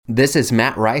This is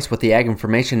Matt Rice with the Ag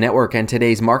Information Network and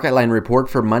today's Market Line report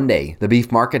for Monday. The beef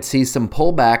market sees some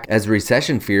pullback as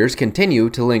recession fears continue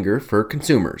to linger for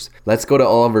consumers. Let's go to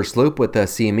Oliver Sloop with the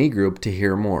CME Group to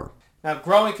hear more. Now,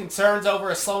 growing concerns over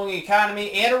a slowing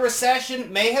economy and a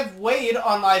recession may have weighed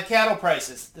on live cattle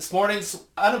prices. This morning's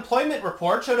unemployment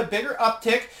report showed a bigger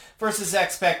uptick versus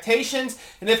expectations,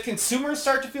 and if consumers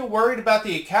start to feel worried about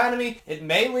the economy, it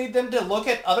may lead them to look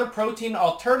at other protein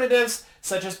alternatives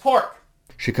such as pork.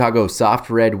 Chicago soft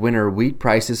red winter wheat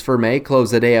prices for May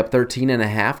closed the day up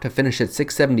 13.5 to finish at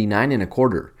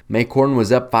 $6.7925. May corn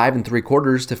was up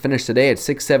 5.75 to finish the day at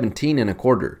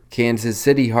 $6.1725. Kansas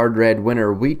City hard red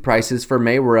winter wheat prices for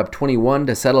May were up 21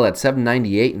 to settle at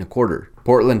 $7.9825.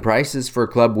 Portland prices for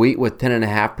club wheat with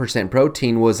 10.5%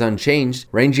 protein was unchanged,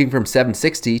 ranging from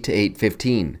 $7.60 to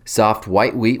 $8.15. Soft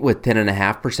white wheat with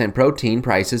 10.5% protein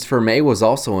prices for May was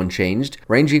also unchanged,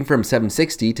 ranging from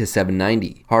 $7.60 to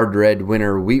 $7.90. Hard red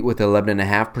winter wheat with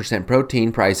 11.5%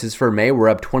 protein prices for May were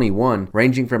up 21,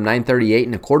 ranging from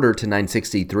 $9.3825 to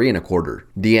 $9.6325.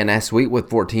 DNS wheat with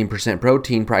 14%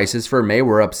 protein prices for May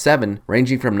were up 7,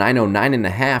 ranging from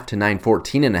 $9.09.5 to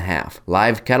 $9.14.5.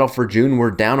 Live cattle for June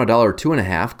were down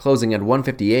 $1.02, closing at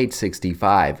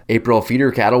 $158.65. April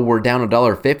feeder cattle were down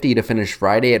 $1.50 to finish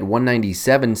Friday at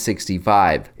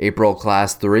 $197.65. April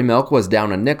Class 3 milk was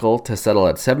down a nickel to settle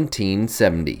at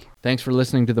 $17.70. Thanks for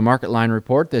listening to the Market Line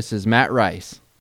Report. This is Matt Rice.